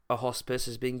A hospice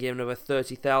has been given over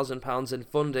 £30,000 in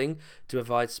funding to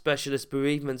provide specialist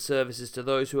bereavement services to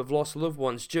those who have lost loved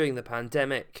ones during the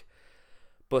pandemic.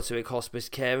 Butterick Hospice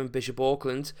Care in Bishop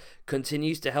Auckland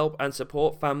continues to help and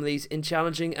support families in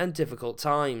challenging and difficult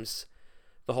times.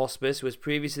 The hospice was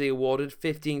previously awarded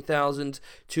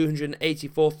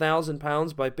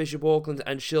 £15,284,000 by Bishop Auckland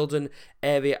and Shildon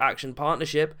Area Action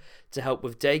Partnership to help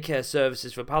with daycare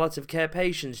services for palliative care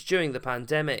patients during the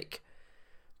pandemic.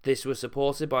 This was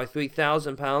supported by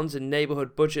 £3,000 in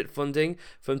neighbourhood budget funding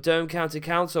from Durham County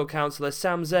Council councillor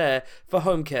Sam Zare for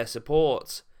home care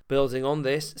support. Building on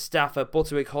this, staff at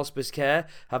Butterick Hospice Care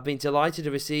have been delighted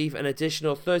to receive an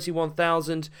additional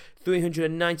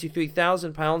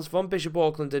 £31,393,000 from Bishop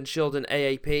Auckland and Shildon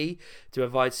AAP to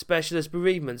provide specialist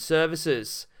bereavement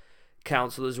services.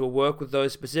 Councillors will work with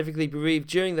those specifically bereaved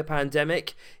during the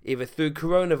pandemic, either through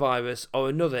coronavirus or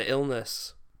another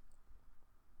illness.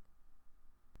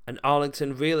 And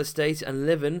Arlington Real Estate and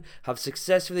Livin have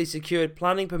successfully secured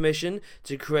planning permission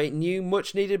to create new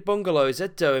much-needed bungalows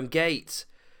at Durham Gate.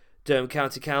 Durham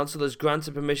County Council has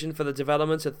granted permission for the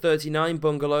development of 39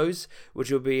 bungalows,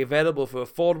 which will be available for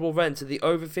affordable rent to the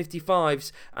over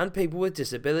 55s and people with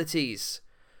disabilities.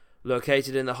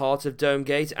 Located in the heart of Durham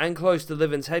Gate and close to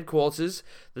Livin's headquarters,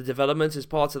 the development is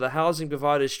part of the housing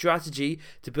provider's strategy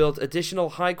to build additional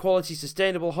high-quality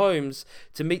sustainable homes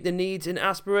to meet the needs and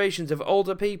aspirations of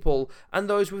older people and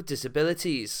those with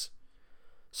disabilities.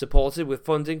 Supported with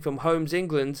funding from Homes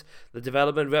England, the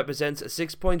development represents a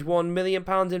 £6.1 million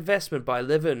investment by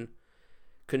Livin.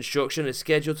 Construction is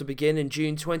scheduled to begin in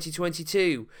June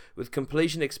 2022, with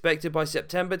completion expected by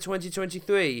September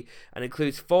 2023, and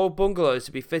includes 4 bungalows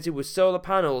to be fitted with solar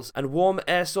panels and warm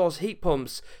air source heat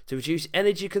pumps to reduce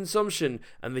energy consumption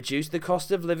and reduce the cost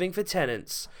of living for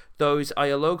tenants. Those are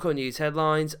your local news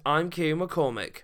headlines. I'm Kieran McCormick.